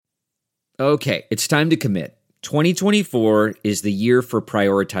Okay, it's time to commit. 2024 is the year for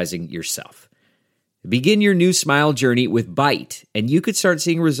prioritizing yourself. Begin your new smile journey with Byte, and you could start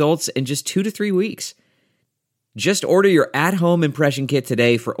seeing results in just 2 to 3 weeks. Just order your at-home impression kit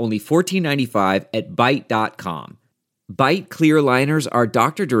today for only $14.95 at Byte.com. Byte clear liners are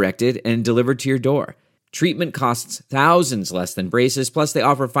doctor-directed and delivered to your door. Treatment costs thousands less than braces, plus they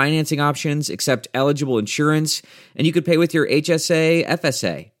offer financing options, accept eligible insurance, and you could pay with your HSA,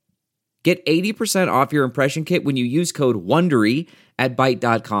 FSA. Get 80% off your impression kit when you use code WONDERY at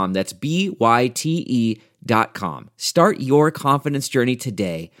Byte.com. That's BYTE.com. Start your confidence journey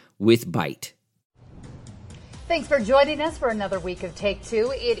today with Byte. Thanks for joining us for another week of Take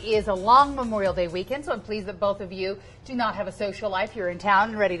Two. It is a long Memorial Day weekend, so I'm pleased that both of you do not have a social life. You're in town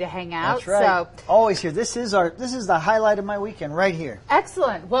and ready to hang out. That's right. So, always here. This is the highlight of my weekend right here.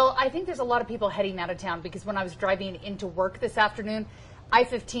 Excellent. Well, I think there's a lot of people heading out of town because when I was driving into work this afternoon,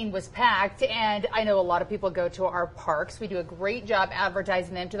 I-15 was packed, and I know a lot of people go to our parks. We do a great job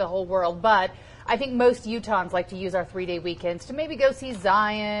advertising them to the whole world, but I think most Utahns like to use our 3-day weekends to maybe go see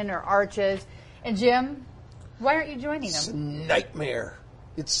Zion or Arches. And Jim, why aren't you joining them? It's a nightmare.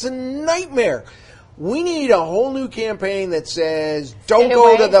 It's a nightmare. We need a whole new campaign that says, don't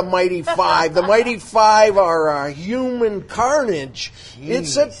go to the Mighty Five. The Mighty Five are human carnage. Jeez.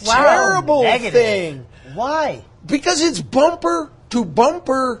 It's a terrible thing. Why? Because it's bumper to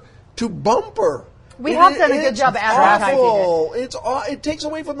bumper to bumper. We have done a good job advertising it. It takes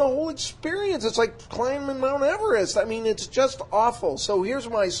away from the whole experience. It's like climbing Mount Everest. I mean, it's just awful. So here's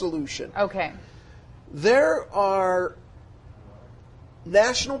my solution. Okay. There are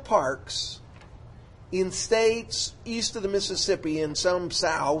national parks in states east of the Mississippi and some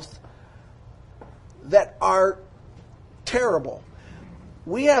south that are terrible.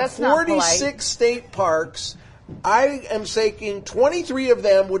 We have 46 state parks. I am saying 23 of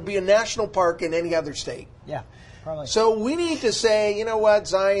them would be a national park in any other state. Yeah, probably. So we need to say, you know what,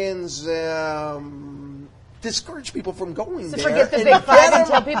 Zion's discourage people from going there. So forget the Big Five and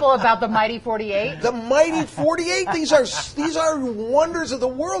tell people about the Mighty 48? The Mighty 48. These are wonders of the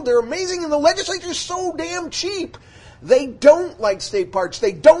world. They're amazing, and the legislature's so damn cheap. They don't like state parks.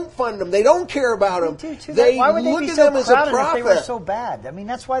 They don't fund them. They don't care about them. They why would they look be at so them as a crowded profit. if they were so bad? I mean,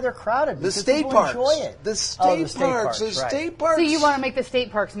 that's why they're crowded. The state parks. Enjoy it. The state parks. The state parks. So you want to make the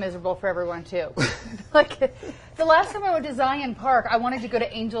state parks miserable for everyone too? Like the last time I went to Zion Park, I wanted to go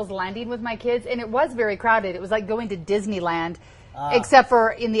to Angel's Landing with my kids, and it was very crowded. It was like going to Disneyland. Except for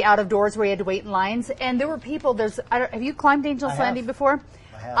in the out of doors where you had to wait in lines, and there were people. Have you climbed Angel's Landing before?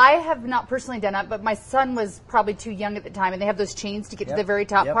 I have not personally done it, but my son was probably too young at the time, and they have those chains to get to the very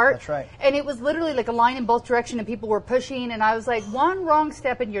top part. That's right. Mm-hmm. And it was literally like a line in both directions, and people were pushing, and I was like, one wrong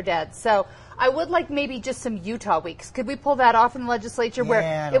step and you're dead. So I would like maybe just some Utah weeks. Could we pull that off in the legislature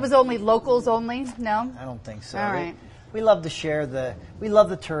where it was only locals only? No? I don't think so. All right. We love to share we love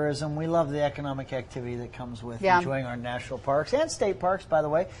the tourism, we love the economic activity that comes with enjoying our national parks and state parks, by the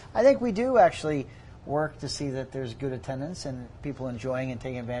way. I think we do actually work to see that there's good attendance and people enjoying and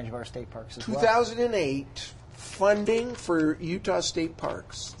taking advantage of our state parks as well. 2008, funding for Utah state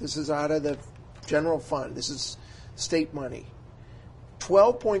parks. This is out of the general fund. This is state money.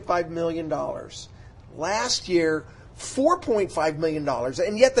 $12.5 million. Last year, $4.5 million.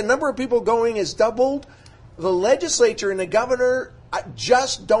 And yet the number of people going has doubled. The legislature and the governor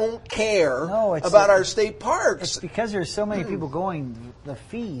just don't care about our state parks. It's because there's so many people going, the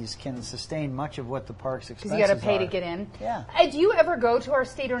fees can sustain much of what the park's expenses are. Because you got to pay to get in. Yeah. Do you ever go to our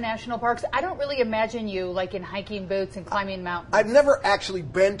state or national parks? I don't really imagine you like in hiking boots and climbing mountains. I've never actually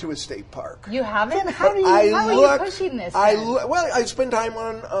been to a state park. You haven't? How are you pushing this? I spend time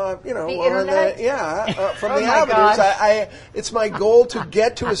on, the internet? From the avenues. It's my goal to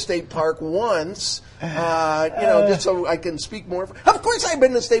get to a state park once. Just so I can speak more. Of course, I've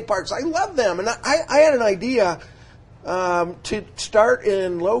been to state parks. I love them, and I had an idea to start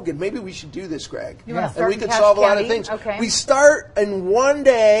in Logan. Maybe we should do this, Greg. You want to start and we in could solve Cache a lot of County? things. Okay. We start in one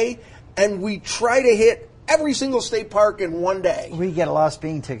day, and we try to hit every single state park in one day. We get a lot of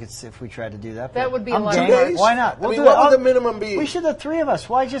speeding tickets if we tried to do that. That would be a lot of 2 days. Why not? What would the minimum be? We should, the three of us.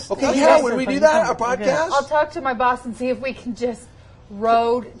 Why just? Okay, would we do that? A podcast? I'll talk to my boss and see if we can just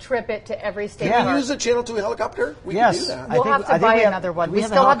road trip it to every state Can park. we use a Channel 2 helicopter? We can do that. We'll have to buy another one. We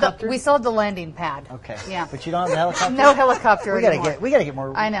still have the landing pad. Okay. Yeah. But you don't have the helicopter? No helicopter anymore. We gotta get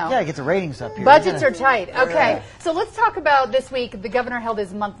more. I know. We gotta get the ratings up here. Budgets are tight. Okay. So let's talk about this week. The governor held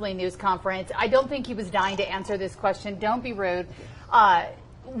his monthly news conference. I don't think he was dying to answer this question. Don't be rude.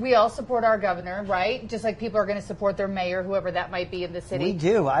 We all support our governor, right? Just like people are going to support their mayor, whoever that might be in the city. We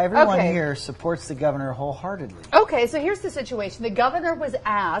do. Everyone here supports the governor wholeheartedly. Okay, so here's the situation. The governor was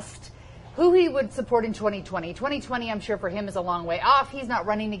asked who he would support in 2020. 2020, I'm sure for him is a long way off. He's not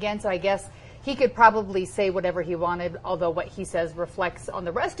running again, so I guess he could probably say whatever he wanted, although what he says reflects on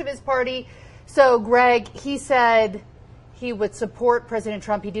the rest of his party. So, Greg, he said he would support President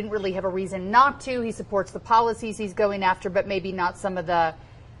Trump. He didn't really have a reason not to. He supports the policies he's going after, but maybe not some of the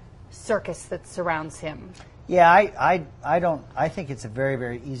circus that surrounds him. Yeah, I think it's a very,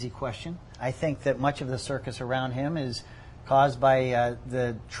 very easy question. I think that much of the circus around him is caused by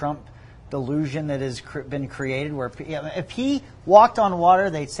the Trump delusion that has been created, where if he walked on water,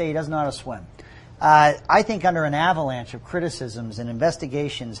 they'd say he doesn't know how to swim. I think under an avalanche of criticisms and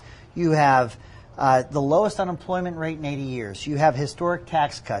investigations, you have the lowest unemployment rate in 80 years. You have historic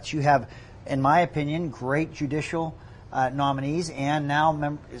tax cuts. You have, in my opinion, great judicial nominees, and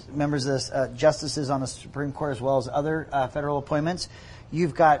now members of the justices on the Supreme Court, as well as other federal appointments.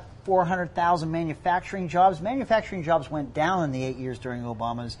 You've got 400,000 manufacturing jobs. Manufacturing jobs went down in the 8 years during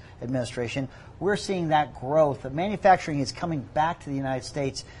Obama's administration. We're seeing that growth. Manufacturing is coming back to the United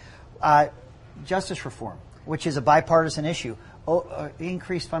States. Justice reform, which is a bipartisan issue.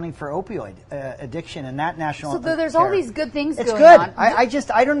 Increased funding for opioid addiction and that national. So there's all these good things going on. It's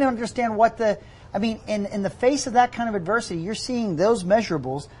good. I don't understand what the. I mean, in the face of that kind of adversity, you're seeing those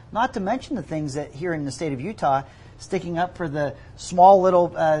measurables. Not to mention the things that here in the state of Utah, sticking up for the small little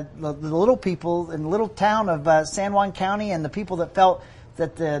the little people in the little town of San Juan County, and the people that felt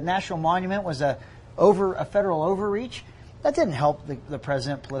that the national monument was a federal overreach. That didn't help the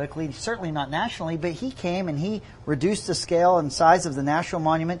president politically, certainly not nationally, but he came and he reduced the scale and size of the national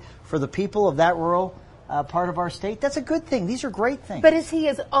monument for the people of that rural part of our state. That's a good thing. These are great things. But is he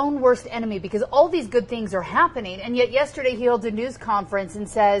his own worst enemy? Because all these good things are happening, and yet yesterday he holds a news conference and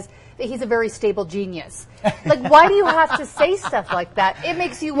says that he's a very stable genius. Like, why do you have to say stuff like that? It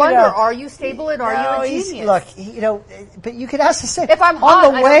makes you wonder, are you stable and are you a genius? Look, but you could ask the same. If I'm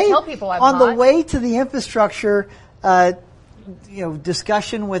hot, I don't tell people I'm hot. On the way to the infrastructure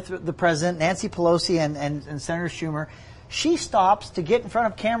discussion with the president, Nancy Pelosi and Senator Schumer, she stops to get in front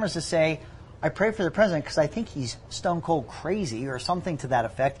of cameras to say, I pray for the president because I think he's stone cold crazy or something to that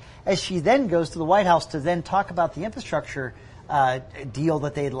effect, as she then goes to the White House to then talk about the infrastructure deal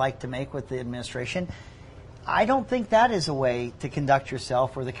that they'd like to make with the administration. I don't think that is a way to conduct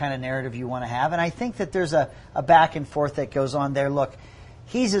yourself or the kind of narrative you want to have. And I think that there's a back and forth that goes on there. Look,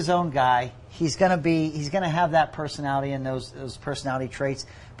 he's his own guy. He's going to have that personality and those personality traits.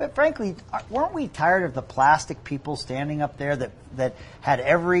 But frankly, weren't we tired of the plastic people standing up there that had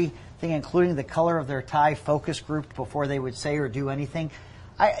everything, including the color of their tie, focus grouped before they would say or do anything?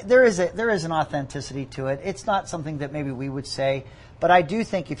 There is an authenticity to it. It's not something that maybe we would say, but I do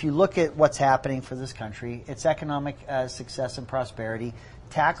think if you look at what's happening for this country, it's economic success and prosperity,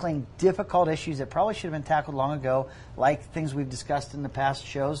 tackling difficult issues that probably should have been tackled long ago, like things we've discussed in the past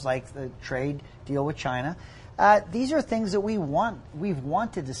shows, like the trade deal with China. These are things that we've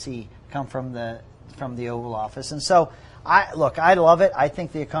wanted to see come from the Oval Office. And so, I love it. I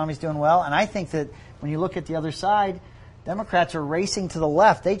think the economy's doing well. And I think that when you look at the other side, Democrats are racing to the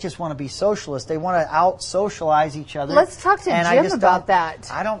left. They just want to be socialists. They want to out-socialize each other. Let's talk to Jim about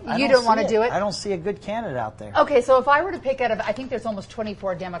that. You don't want to do it? I don't see a good candidate out there. Okay, so if I were to pick out of, I think there's almost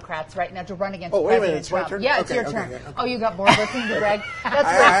 24 Democrats right now to run against President Trump. It's my turn? Yeah, it's your turn. Okay. Oh, you got more listening to Greg? That's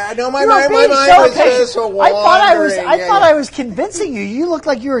right. I know my mind was just so wandering. I thought I was convincing you. You looked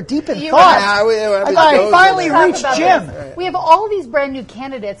like you were deep in thought. I finally reached Jim. Right. We have all these brand new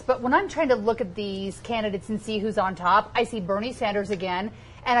candidates, but when I'm trying to look at these candidates and see who's on top, I see Bernie Sanders again,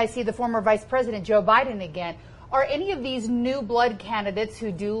 and I see the former Vice President Joe Biden again. Are any of these new blood candidates who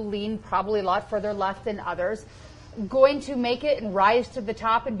do lean probably a lot further left than others going to make it and rise to the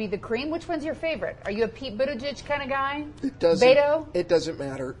top and be the cream? Which one's your favorite? Are you a Pete Buttigieg kind of guy? Beto? It doesn't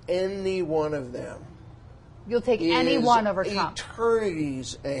matter. Any one of them. You'll take any one over Trump.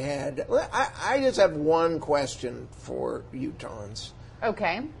 Eternities ahead. I just have one question for Utahns.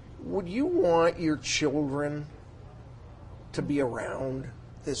 Okay. Would you want your children to be around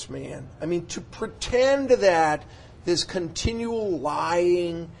this man? I mean, to pretend that this continual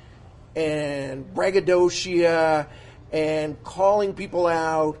lying and braggadocio and calling people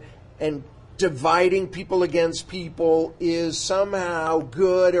out and dividing people against people is somehow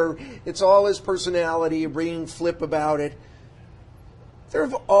good, or it's all his personality, being flip about it. There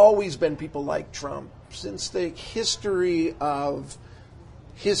have always been people like Trump since the history of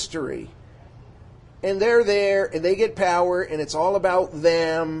history. And they're there, and they get power, and it's all about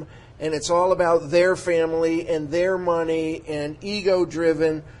them, and it's all about their family and their money and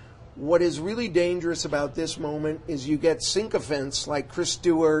ego-driven. What is really dangerous about this moment is you get sycophants like Chris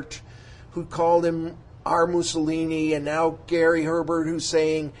Stewart, who called him our Mussolini, and now Gary Herbert, who's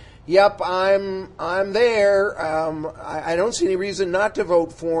saying, "Yep, I'm there. I don't see any reason not to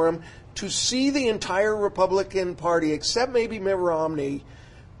vote for him." To see the entire Republican Party, except maybe Mitt Romney,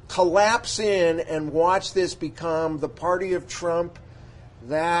 collapse in and watch this become the party of Trump,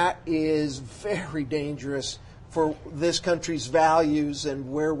 that is very dangerous for this country's values and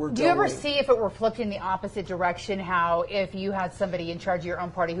where we're going. Do you ever see, if it were flipped in the opposite direction, how if you had somebody in charge of your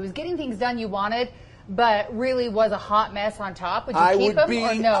own party who was getting things done you wanted, but really was a hot mess on top, would you keep him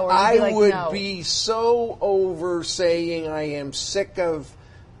or no? Or I like, would no? be so over saying I am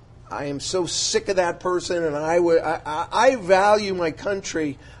so sick of that person, and I value my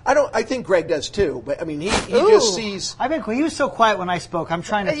country. I think Greg does too, but I mean he just sees. He was so quiet when I spoke. I'm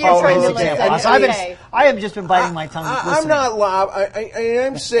trying to You're follow trying his to listen. example. So Okay. I have just been biting my tongue. I'm not loud.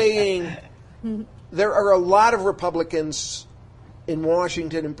 I'm saying there are a lot of Republicans in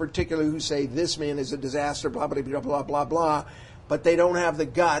Washington in particular who say this man is a disaster, blah, blah, blah, blah, blah, blah, but they don't have the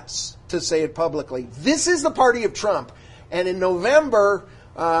guts to say it publicly. This is the party of Trump. And in November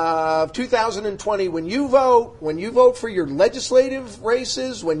of 2020, when you vote for your legislative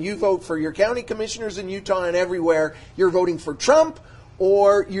races, when you vote for your county commissioners in Utah and everywhere, you're voting for Trump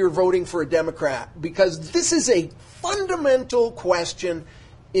or you're voting for a Democrat. Because this is a fundamental question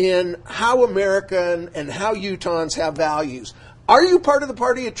in how America and how Utahns have values. Are you part of the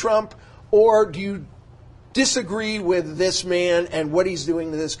party of Trump, or do you disagree with this man and what he's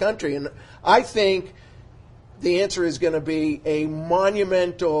doing to this country? And I think the answer is going to be a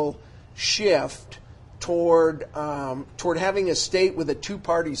monumental shift toward having a state with a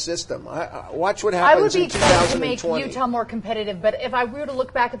two-party system. Watch what happens in 2020. I would be trying to make Utah more competitive, but if I were to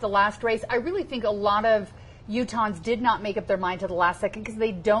look back at the last race, I really think a lot of Utahns did not make up their mind to the last second because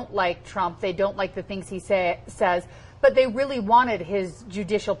they don't like Trump. They don't like the things he says, but they really wanted his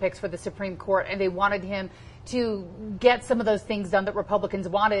judicial picks for the Supreme Court, and they wanted him to get some of those things done that Republicans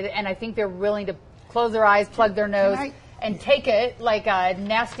wanted, and I think they're willing to close their eyes, plug their nose, and take it like a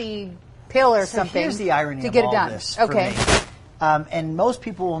nasty pill or something. Here's the irony to of get all it done. this. Okay. For me. And most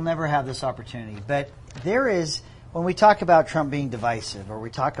people will never have this opportunity, but there is, when we talk about Trump being divisive, or we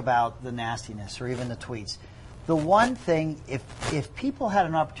talk about the nastiness, or even the tweets, the one thing, if people had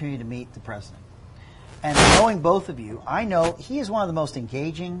an opportunity to meet the president, and knowing both of you, I know he is one of the most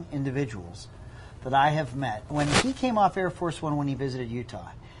engaging individuals that I have met. When he came off Air Force One when he visited Utah,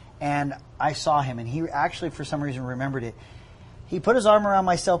 and I saw him, and he actually, for some reason, remembered it. He put his arm around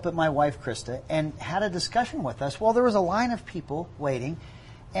myself and my wife, Krista, and had a discussion with us. Well, there was a line of people waiting,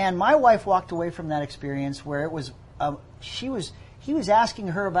 and my wife walked away from that experience where it was he was asking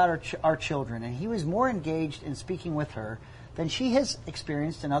her about our children, and he was more engaged in speaking with her than she has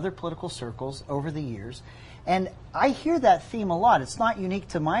experienced in other political circles over the years. And I hear that theme a lot. It's not unique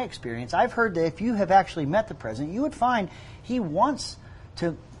to my experience. I've heard that if you have actually met the president, you would find he wants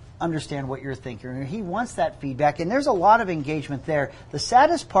to understand what you're thinking. He wants that feedback, and there's a lot of engagement there. The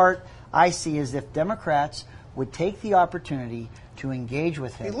saddest part I see is if Democrats would take the opportunity to engage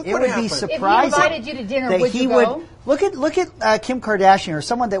with him. Hey, it would be surprising. If he invited you to dinner, that would he you go? Look at Kim Kardashian, or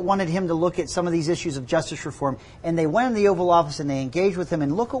someone that wanted him to look at some of these issues of justice reform, and they went in the Oval Office and they engaged with him,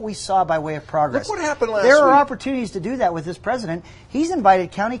 and look what we saw by way of progress. Look what happened last There are week. opportunities to do that with this president. He's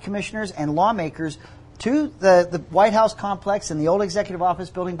invited county commissioners and lawmakers to the White House complex and the old executive office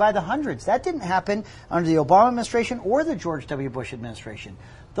building by the hundreds. That didn't happen under the Obama administration or the George W. Bush administration.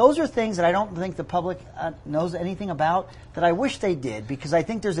 Those are things that I don't think the public knows anything about, that I wish they did, because I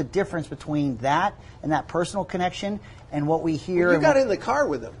think there's a difference between that and that personal connection and what we hear. Well, you got in the car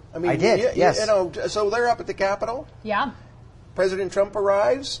with them. I mean, I did, yes. So they're up at the Capitol. Yeah. President Trump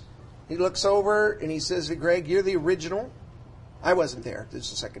arrives. He looks over and he says to Greg, "You're the original." I wasn't there. This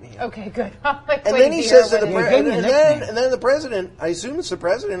is a second hand. Okay, good. And then he says to the president, and then the president, I assume it's the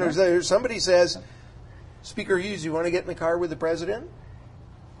president, or somebody says, "Speaker Hughes, you want to get in the car with the president?"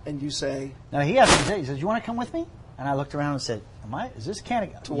 And you say, "No." He asked me, he says, "You want to come with me?" And I looked around and said, is this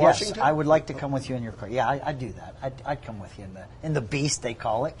Canada? To yes, Washington? I would like to come with you in your car. Yeah, I'd do that. I'd come with you in the beast, they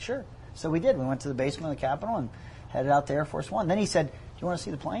call it. Sure. So we did. We went to the basement of the Capitol and headed out to Air Force One. Then he said, "Do you want to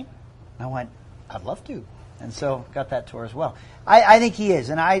see the plane?" And I went, "I'd love to." And so got that tour as well. I think he is.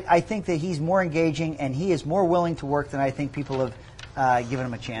 And I think that he's more engaging and he is more willing to work than I think people have given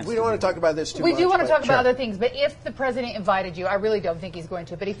him a chance. we don't want to talk about this too much. We do want to talk Sure. about other things, but if the president invited you, I really don't think he's going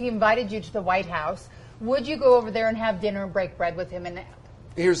to, but if he invited you to the White House, would you go over there and have dinner and break bread with him and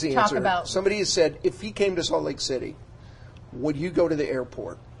Here's the talk answer. about... Somebody has said, if he came to Salt Lake City, would you go to the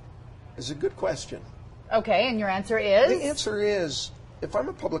airport? It's a good question. Okay, and your answer is? The answer is, if I'm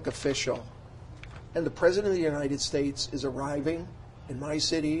a public official and the President of the United States is arriving in my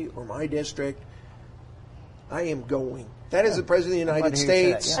city or my district, I am going. That is the President of the United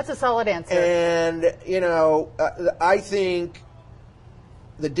States. That's a solid answer. And, I think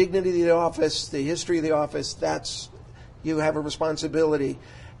the dignity of the office, the history of the office, you have a responsibility.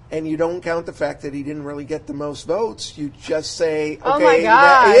 And you don't count the fact that he didn't really get the most votes. You just say, okay,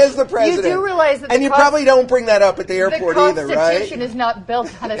 he is the president. You do realize that and you probably don't bring that up at the airport either, right? The Constitution is not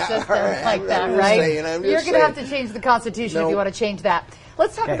built on a system like that, right? You're going to have to change the Constitution if you want to change that.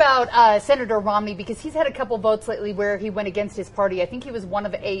 Let's talk about Senator Romney, because he's had a couple votes lately where he went against his party. I think he was one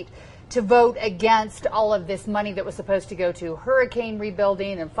of 8 to vote against all of this money that was supposed to go to hurricane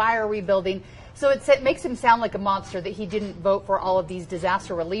rebuilding and fire rebuilding. So it makes him sound like a monster that he didn't vote for all of these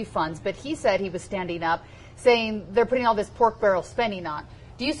disaster relief funds. But he said he was standing up, saying they're putting all this pork barrel spending on.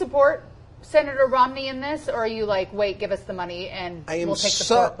 Do you support Senator Romney in this, or are you like, wait, give us the money and we'll take the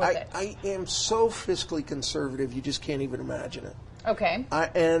pork with it? I am so fiscally conservative, you just can't even imagine it. Okay.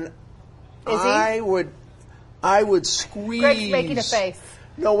 I would squeeze. Greg's making a face.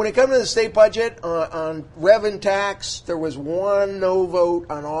 No, when it comes to the state budget, on rev and tax, there was one no vote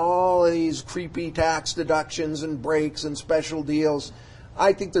on all of these creepy tax deductions and breaks and special deals.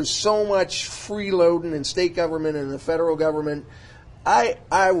 I think there's so much freeloading in state government and the federal government. I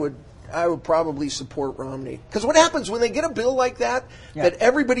would probably support Romney. Because what happens when they get a bill like that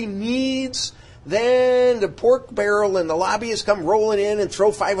everybody needs, then the pork barrel and the lobbyists come rolling in and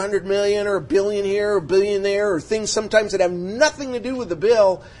throw $500 million or $1 billion here or $1 billion there, or things sometimes that have nothing to do with the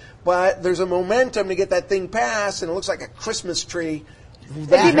bill, but there's a momentum to get that thing passed, and it looks like a Christmas tree. Is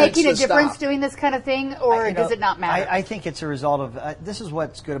he making a difference doing this kind of thing, or does it not matter? I think it's a result of this is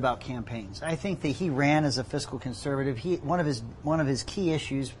what's good about campaigns. I think that he ran as a fiscal conservative. One of his key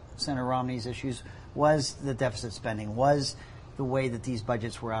issues, Senator Romney's issues, was the deficit spending, was the way that these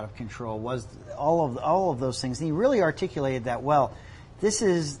budgets were out of control, was all of those things. And he really articulated that well. This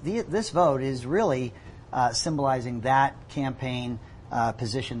vote is really symbolizing that campaign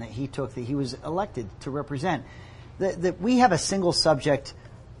position that he took, that he was elected to represent. That we have a single subject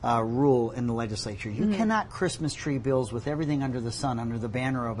rule in the legislature. You cannot Christmas tree bills with everything under the sun under the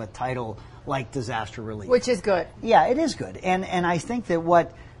banner of a title like disaster relief. Which is good. Yeah, it is good. And I think that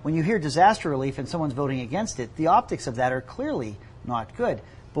when you hear disaster relief and someone's voting against it, the optics of that are clearly not good.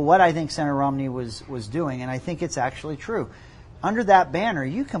 But what I think Senator Romney was doing, and I think it's actually true, under that banner,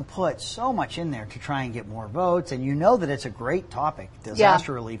 you can put so much in there to try and get more votes, and you know that it's a great topic,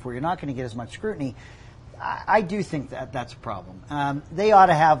 disaster relief, where you're not going to get as much scrutiny. I do think that that's a problem. They ought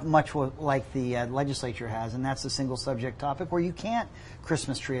to have much like the legislature has, and that's a single subject topic where you can't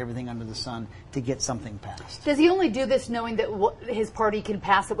Christmas tree everything under the sun to get something passed. Does he only do this knowing that his party can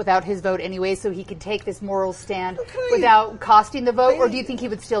pass it without his vote anyway, so he can take this moral stand without costing the vote, or do you think he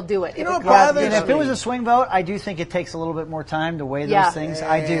would still do it? If it was a swing vote, I do think it takes a little bit more time to weigh those things.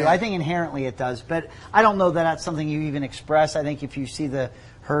 I do. I think inherently it does, but I don't know that that's something you even express. I think if you see the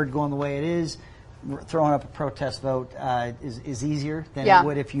herd going the way it is, throwing up a protest vote is easier than it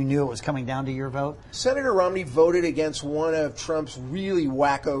would if you knew it was coming down to your vote. Senator Romney voted against one of Trump's really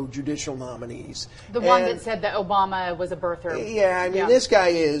wacko judicial nominees. The one that said that Obama was a birther. Yeah, I mean, this guy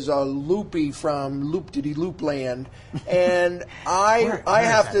is a loopy from Loop-Diddy-Loop land. And I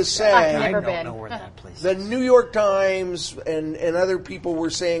have to say, I've never been. I don't know where that place is. The New York Times and other people were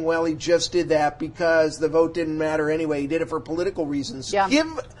saying, well, he just did that because the vote didn't matter anyway. He did it for political reasons. Yeah.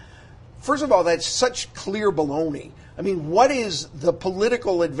 First of all, that's such clear baloney. I mean, what is the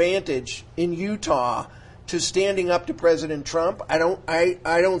political advantage in Utah to standing up to President Trump? I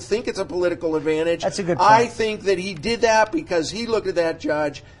don't think it's a political advantage. That's a good point. I think that he did that because he looked at that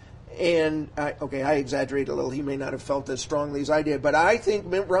judge and, I exaggerate a little. He may not have felt as strongly as I did. But I think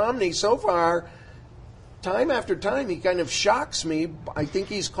Mitt Romney, so far, time after time, he kind of shocks me. I think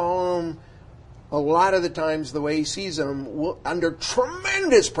he's calm a lot of the times the way he sees them under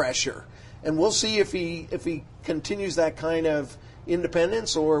tremendous pressure. And we'll see if he continues that kind of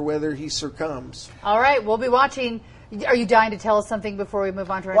independence or whether he succumbs. All right, we'll be watching. Are you dying to tell us something before we move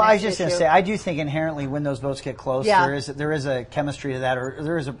on to our next issue? Well, I was just going to say, I do think inherently when those votes get close, there is a chemistry to that, or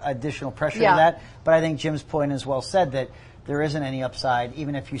there is additional pressure to that. But I think Jim's point is well said, that there isn't any upside,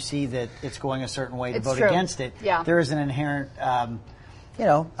 even if you see that it's going a certain way to vote against it. Yeah. There is an inherent,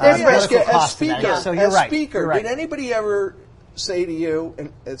 political cost to that. So you're right. Speaker, did anybody ever say to you,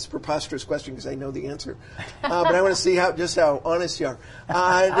 and it's a preposterous question because I know the answer, but I want to see how honest you are.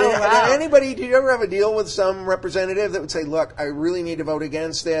 Did you ever have a deal with some representative that would say, look, I really need to vote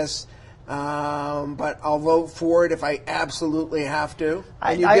against this, but I'll vote for it if I absolutely have to?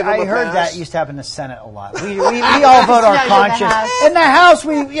 I heard that used to happen in the Senate a lot. We all vote our conscience. In the House,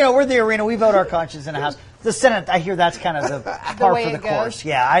 we're the arena, we vote our conscience in the House. The Senate, I hear that's kind of the par for the course.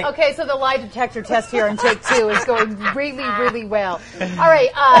 Yeah. Okay, so the lie detector test here on take 2 is going really, really well. All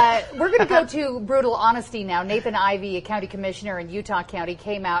right, we're going to go to brutal honesty now. Nathan Ivey, a county commissioner in Utah County,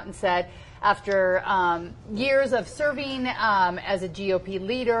 came out and said, after years of serving as a GOP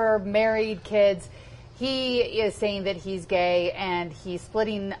leader, married, kids, he is saying that he's gay and he's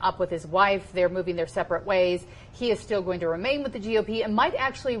splitting up with his wife. They're moving their separate ways. He is still going to remain with the GOP and might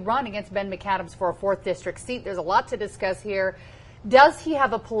actually run against Ben McAdams for a 4th district seat. There's a lot to discuss here. Does he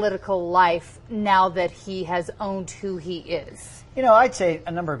have a political life now that he has owned who he is? You know, I'd say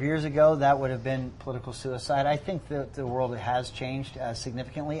a number of years ago that would have been political suicide. I think that the world has changed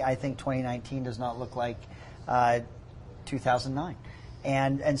significantly. I think 2019 does not look like 2009.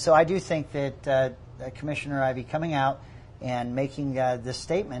 And so I do think that Commissioner Ivey coming out and making this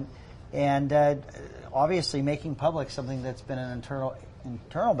statement and obviously making public something that's been an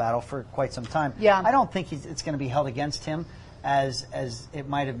internal battle for quite some time. Yeah. I don't think it's going to be held against him as it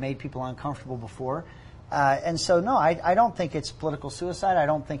might have made people uncomfortable before. And so, no, I don't think it's political suicide. I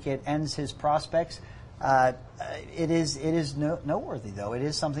don't think it ends his prospects. It is noteworthy, though. It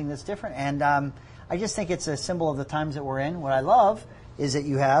is something that's different. And I just think it's a symbol of the times that we're in. What I love is that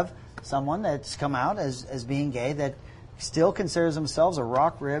you have someone that's come out as being gay that still considers themselves a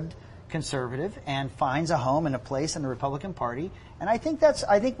rock-ribbed conservative and finds a home and a place in the Republican Party. And I think that's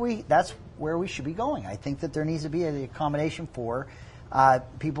where we should be going. I think that there needs to be an accommodation for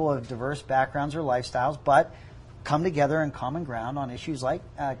people of diverse backgrounds or lifestyles, but come together in common ground on issues like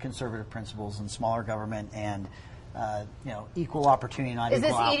conservative principles and smaller government and equal opportunity, not equal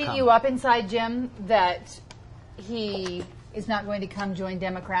outcome. Is this eating you up inside, Jim, that he is not going to come join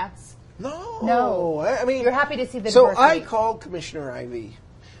Democrats? No. I mean, you're happy to see the So diversity. I called Commissioner Ivey.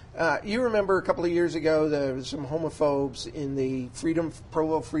 You remember a couple of years ago there was some homophobes in the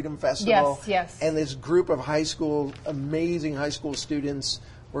Provo Freedom Festival. Yes. And this group of amazing high school students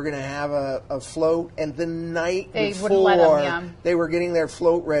were going to have a float. And the night before, they were getting their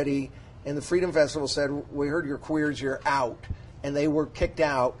float ready. And the Freedom Festival said, "We heard you're queers, you're out." And they were kicked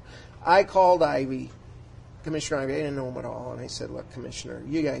out. I called Ivey. Commissioner Ivey, I didn't know him at all, and I said, "Look, Commissioner,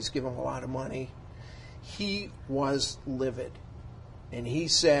 you guys give him a lot of money." He was livid, and he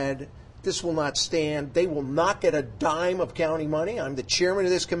said, "This will not stand. They will not get a dime of county money. I'm the chairman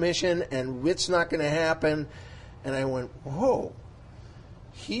of this commission, and it's not going to happen." And I went, "Whoa,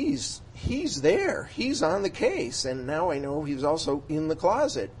 he's there. He's on the case." And now I know he's also in the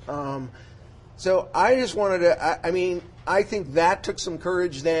closet. So I just wanted to, I think that took some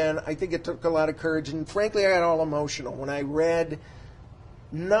courage then. I think it took a lot of courage. And frankly, I got all emotional when I read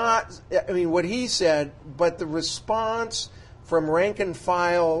what he said, but the response from rank and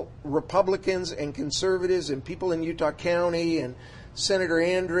file Republicans and conservatives and people in Utah County and Senator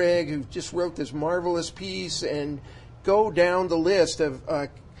Andrigg, who just wrote this marvelous piece, and go down the list of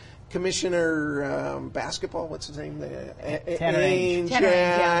Commissioner Basketball, what's his name? Tanner.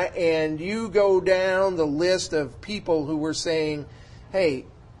 Yeah. And you go down the list of people who were saying, "Hey,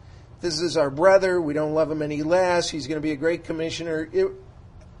 this is our brother. We don't love him any less. He's going to be a great commissioner."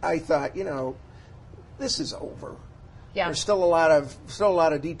 I thought, this is over. Yeah. There's still a lot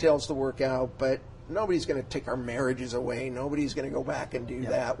of details to work out, but nobody's going to take our marriages away. Nobody's going to go back and do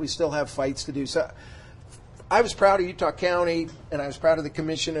that. We still have fights to do. So I was proud of Utah County, and I was proud of the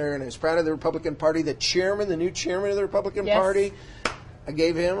commissioner, and I was proud of the Republican Party. The new chairman of the Republican Party, I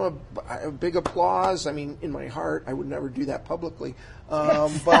gave him a big applause. I mean, in my heart, I would never do that publicly.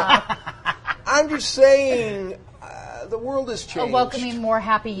 But I'm just saying, the world has changed. A welcoming, more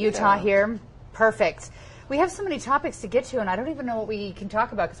happy Utah here. Perfect. We have so many topics to get to, and I don't even know what we can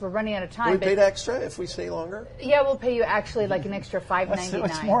talk about because we're running out of time. We paid extra if we stay longer? Yeah, we'll pay you actually like an extra $5.99.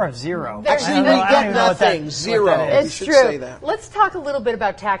 It's more of zero. Actually, we get nothing. Zero. It's true. true. Say that. Let's talk a little bit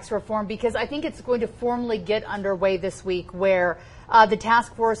about tax reform because I think it's going to formally get underway this week where the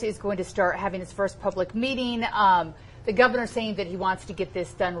task force is going to start having its first public meeting. The governor saying that he wants to get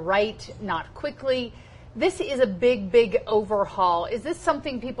this done right, not quickly. This is a big, big overhaul. Is this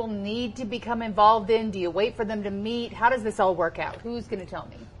something people need to become involved in? Do you wait for them to meet? How does this all work out? Who's going to tell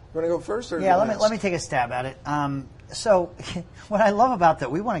me? You want to go first? Or let me take a stab at it. So what I love about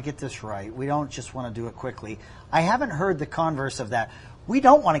that, we want to get this right. We don't just want to do it quickly. I haven't heard the converse of that. We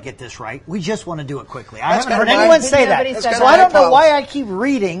don't want to get this right. We just want to do it quickly. I haven't heard anyone say that. So I don't know why I keep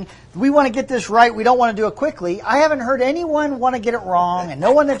reading, we want to get this right, we don't want to do it quickly. I haven't heard anyone want to get it wrong, and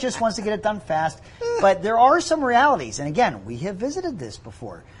no one that just wants to get it done fast. But there are some realities. And again, we have visited this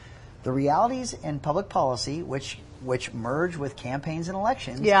before. The realities in public policy, which merge with campaigns and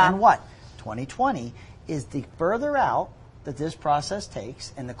elections. Yeah. And what? 2020 is the further out that this process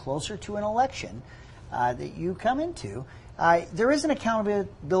takes and the closer to an election, that you come into, there is an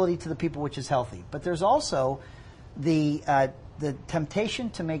accountability to the people, which is healthy. But there's also the temptation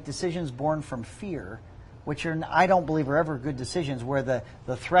to make decisions born from fear, which I don't believe are ever good decisions, where the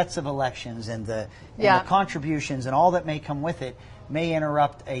threats of elections and the contributions and all that may come with it may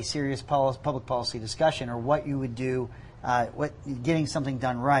interrupt a serious public policy discussion or what you would do, getting something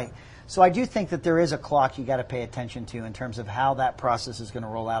done right. So I do think that there is a clock you got to pay attention to in terms of how that process is going to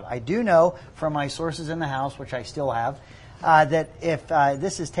roll out. I do know from my sources in the House, which I still have, that if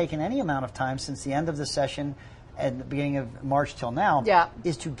this has taken any amount of time since the end of the session at the beginning of March till now,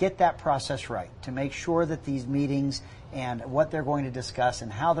 is to get that process right, to make sure that these meetings and what they're going to discuss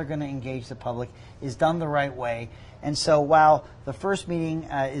and how they're going to engage the public is done the right way. And so while the first meeting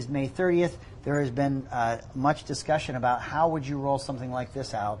is May 30th, there has been much discussion about how would you roll something like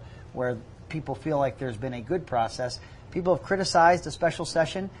this out where people feel like there's been a good process. People have criticized a special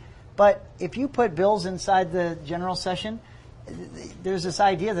session, but if you put bills inside the general session, there's this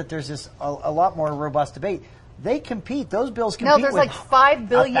idea that there's a lot more robust debate. They compete. Those bills compete. No, there's with like 5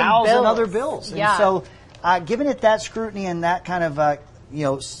 billion 1,000 other bills. Yeah. And so, giving it that scrutiny and that kind of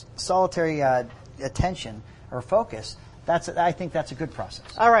solitary attention or focus, I think that's a good process.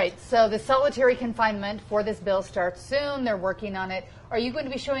 All right. So the solitary confinement for this bill starts soon. They're working on it. Are you going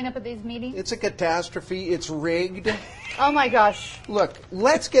to be showing up at these meetings? It's a catastrophe. It's rigged. Oh my gosh! Look,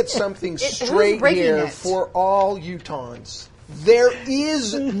 let's get something straight here for all Utahns. There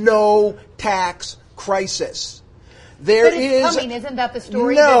is no tax crisis. But it's coming, isn't that the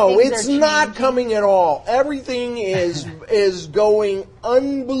story? No, it's not coming at all. Everything is going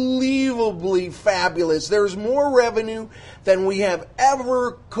unbelievably fabulous. There's more revenue than we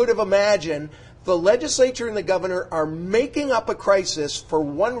could have imagined. The legislature and the governor are making up a crisis for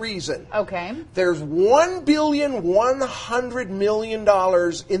one reason. Okay. There's $1.1 billion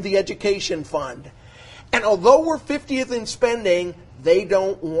in the education fund. And although we're 50th in spending, they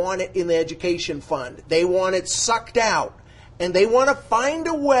don't want it in the education fund. They want it sucked out. And they want to find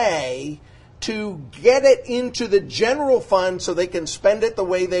a way to get it into the general fund so they can spend it the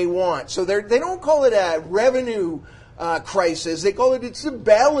way they want. So they don't call it a revenue crisis. They call it's a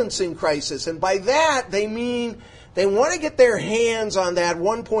balancing crisis. And by that, they mean they want to get their hands on that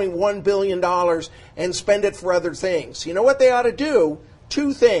 $1.1 billion and spend it for other things. You know what they ought to do?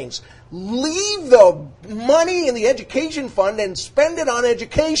 2 things. Leave the money in the education fund and spend it on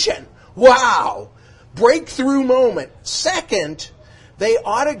education. Wow! Breakthrough moment. Second, they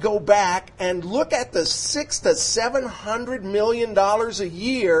ought to go back and look at the $600 to $700 million a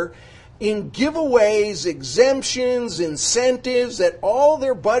year in giveaways, exemptions, incentives that all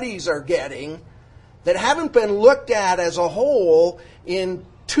their buddies are getting that haven't been looked at as a whole in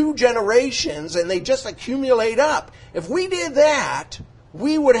 2 generations, and they just accumulate up. If we did that,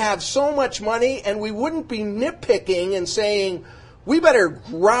 we would have so much money, and we wouldn't be nitpicking and saying, we better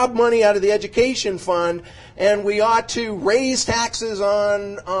rob money out of the education fund, and we ought to raise taxes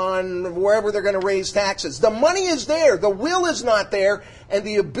on wherever they're going to raise taxes. The money is there. The will is not there. And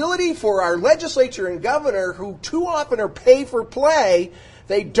the ability for our legislature and governor, who too often are pay for play,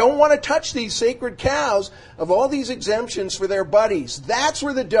 they don't want to touch these sacred cows of all these exemptions for their buddies. That's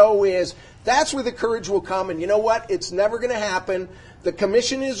where the dough is. That's where the courage will come. And you know what? It's never going to happen. The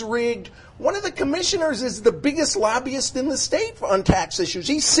commission is rigged. One of the commissioners is the biggest lobbyist in the state on tax issues.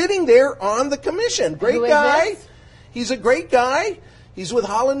 He's sitting there on the commission. Great guy. He's a great guy. He's with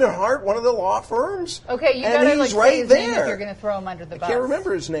Holland and Hart, one of the law firms. Okay, you got to say his name if you're going to throw him under the bus. I can't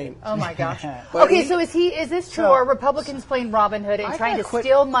remember his name. Oh my gosh. Okay, so is this true? Are Republicans playing Robin Hood and trying to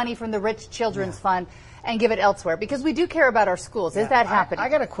steal money from the rich children's fund and give it elsewhere? Because we do care about our schools. Is that happening? I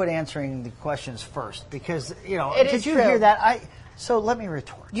got to quit answering the questions first because did you hear that? So let me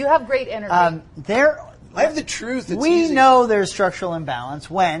retort. You have great energy. I have the truth. We know there's structural imbalance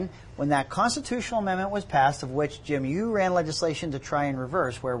when that constitutional amendment was passed, of which, Jim, you ran legislation to try and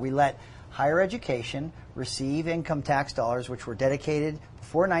reverse, where we let higher education receive income tax dollars, which were dedicated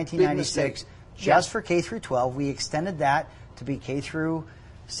before 1996 just for K through 12. We extended that to be K through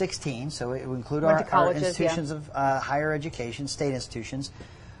 16, so it would include our institutions of higher education, state institutions.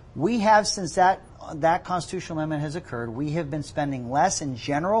 We have, since that constitutional amendment has occurred, we have been spending less in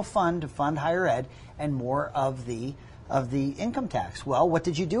general fund to fund higher ed and more of the income tax. Well, what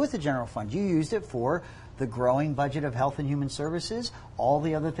did you do with the general fund? You used it for the growing budget of health and human services, all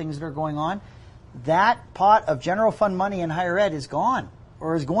the other things that are going on. That pot of general fund money in higher ed is gone,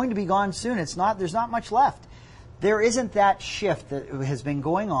 or is going to be gone soon. There's not much left. There isn't that shift that has been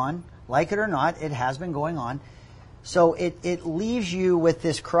going on, like it or not, it has been going on. So it leaves you with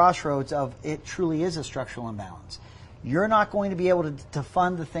this crossroads of it truly is a structural imbalance. you're not going to be able to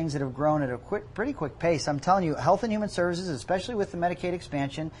fund the things that have grown at a pretty quick pace. I'm telling you, Health and Human Services, especially with the Medicaid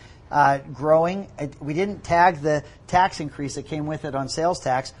expansion, growing. We didn't tag the tax increase that came with it on sales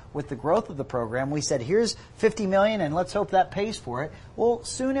tax with the growth of the program. We said, here's $50 million, and let's hope that pays for it. Well,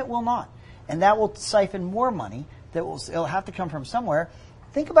 soon it will not. And that will siphon more money it'll have to come from somewhere.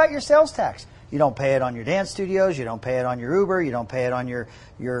 Think about your sales tax. You don't pay it on your dance studios. You don't pay it on your Uber. You don't pay it on your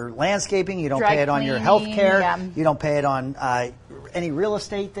landscaping. You don't pay it on your health care. Yeah. You don't pay it on any real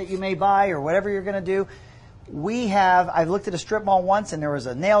estate that you may buy or whatever you're going to do. I've looked at a strip mall once, and there was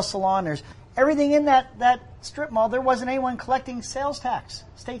a nail salon. There's everything in that strip mall. There wasn't anyone collecting sales tax,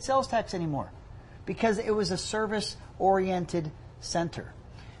 state sales tax anymore, because it was a service-oriented center.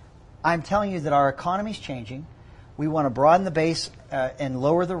 I'm telling you that our economy's changing. We want to broaden the base and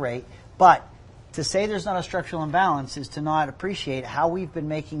lower the rate, but to say there's not a structural imbalance is to not appreciate how we've been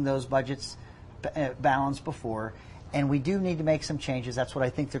making those budgets balance before, and we do need to make some changes. That's what I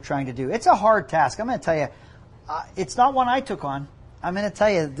think they're trying to do. It's a hard task. I'm going to tell you, it's not one I took on. I'm going to tell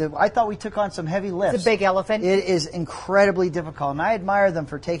you, I thought we took on some heavy lifts. It's a big elephant. It is incredibly difficult, and I admire them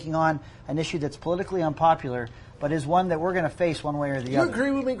for taking on an issue that's politically unpopular, but is one that we're going to face one way or the other. Do you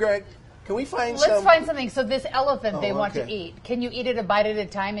agree with me, Greg? Can we find Let's find something. So this elephant they want to eat, can you eat it a bite at a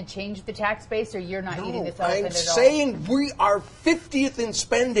time and change the tax base, or you're not eating this elephant at all? I'm saying we are 50th in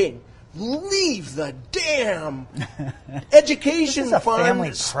spending. Leave the damn education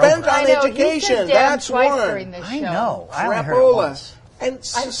fund spent on education. That's one. I know. I only heard it once. And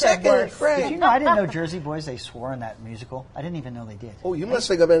second, Greg. Did you know I didn't know Jersey Boys, they swore in that musical? I didn't even know they did. Oh, you must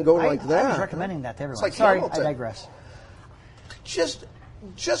think I've been going like that. I was recommending that to everyone. Like Sorry, Hamilton. I digress.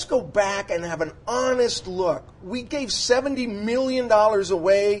 Just go back and have an honest look. We gave $70 million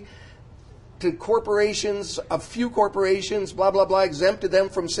away to corporations, a few corporations, blah, blah, blah, exempted them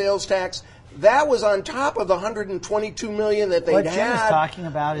from sales tax. That was on top of the $122 million that they'd had. What Jim is talking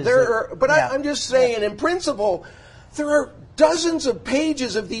about is I'm just saying, in principle, there are dozens of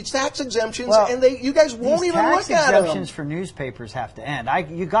pages of these tax exemptions, and you guys won't even look at them. Tax exemptions for newspapers have to end.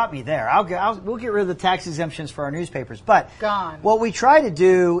 You got me there. We'll get rid of the tax exemptions for our newspapers. But what we try to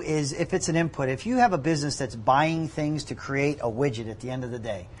do is, if it's an input, if you have a business that's buying things to create a widget at the end of the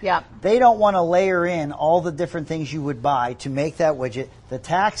day, they don't want to layer in all the different things you would buy to make that widget, the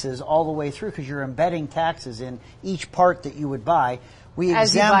taxes all the way through, because you're embedding taxes in each part that you would buy.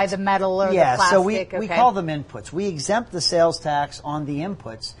 As you buy the metal or the plastic. So we call them inputs. We exempt the sales tax on the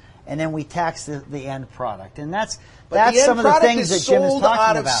inputs, and then we tax the end product. And that's some of the things that Jim is talking about.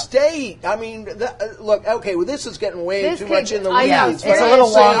 Out of state. I mean, look, okay, well, this is getting way too much in the weeds. It's a little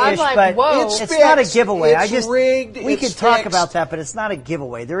wonkish, like, but it's not a giveaway. It's rigged. We could talk about that, but it's not a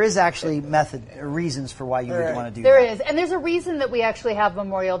giveaway. There is actually reasons for why you would want to do that. There is, and there's a reason that we actually have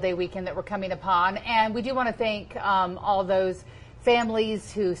Memorial Day weekend that we're coming upon, and we do want to thank all those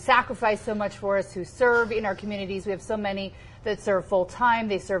families who sacrifice so much for us, who serve in our communities. We have so many that serve full-time.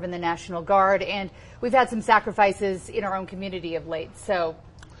 They serve in the National Guard, and we've had some sacrifices in our own community of late. So,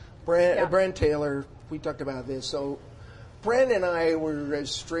 Brent Taylor, we talked about this. So Brent and I were as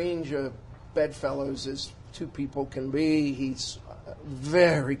strange bedfellows as two people can be. He's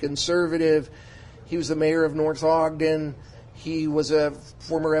very conservative. He was the mayor of North Ogden. He was a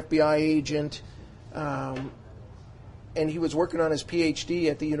former FBI agent. And he was working on his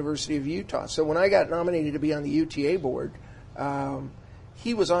PhD at the University of Utah. So when I got nominated to be on the UTA board,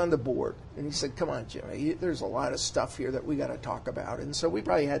 he was on the board. And he said, come on, Jimmy, there's a lot of stuff here that we got to talk about. And so we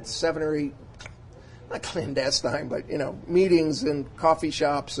probably had 7 or 8, not clandestine, but, meetings and coffee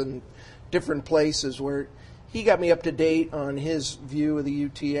shops and different places where he got me up to date on his view of the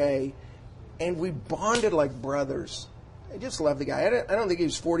UTA. And we bonded like brothers. I just love the guy. I don't think he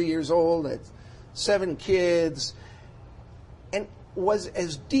was 40 years old, had 7 kids. And was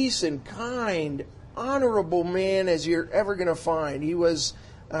as decent, kind, honorable man as you're ever going to find. He was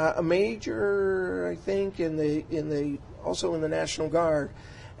a major, I think, also in the National Guard.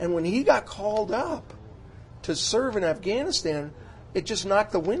 And when he got called up to serve in Afghanistan, it just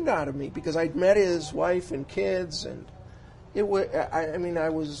knocked the wind out of me because I'd met his wife and kids, and it was. I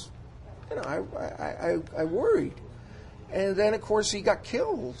was, I worried. And then, of course, he got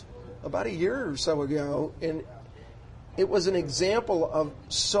killed about a year or so ago, and it was an example of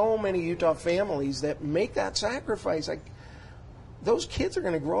so many Utah families that make that sacrifice. Like, those kids are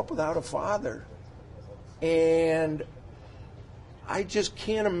going to grow up without a father. And I just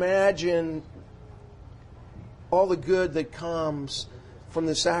can't imagine all the good that comes from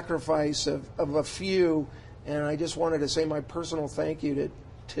the sacrifice of a few. And I just wanted to say my personal thank you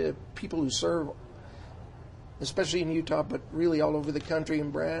to people who serve especially in Utah, but really all over the country.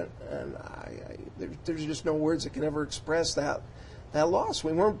 And Brant, and there's just no words that can ever express that loss.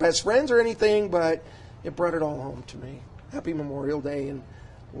 We weren't best friends or anything, but it brought it all home to me. Happy Memorial Day, and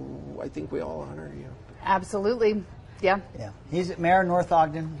I think we all honor you. Absolutely. Yeah. Yeah. He's Mayor of North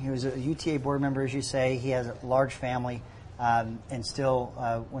Ogden. He was a UTA board member, as you say. He has a large family, and still,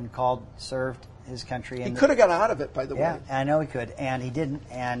 when called, served his country. He could have got out of it, by the way. Yeah, I know he could, and he didn't.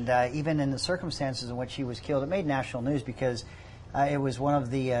 And even in the circumstances in which he was killed, it made national news because it was one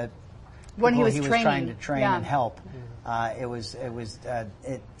of the when he was trying to train yeah. and help. He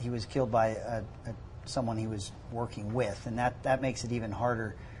was killed by someone he was working with, and that makes it even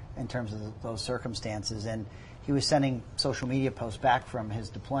harder in terms of those circumstances. And he was sending social media posts back from his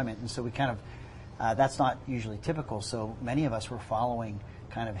deployment, and so we kind of that's not usually typical. So many of us were following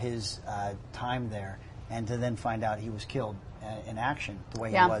kind of his time there, and to then find out he was killed in action the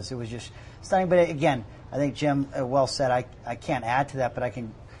way yeah. he was, it was just stunning. But again, I think Jim well said. I can't add to that, but I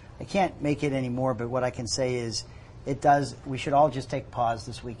can't make it anymore. But what I can say is, we should all just take pause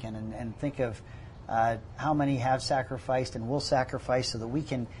this weekend and think of how many have sacrificed and will sacrifice so that we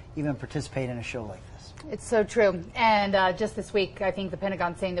can even participate in a show like this. It's so true. And just this week, I think the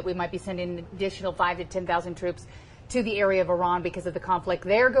Pentagon's saying that we might be sending an additional 5,000 to 10,000 troops to the area of Iran because of the conflict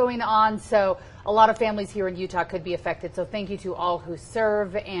there going on. So a lot of families here in Utah could be affected. So thank you to all who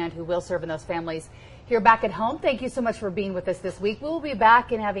serve and who will serve in those families here back at home. Thank you so much for being with us this week. We'll be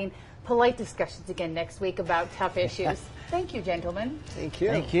back and having polite discussions again next week about tough issues. Thank you, gentlemen. Thank you.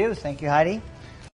 Thank you. Thank you, Heidi.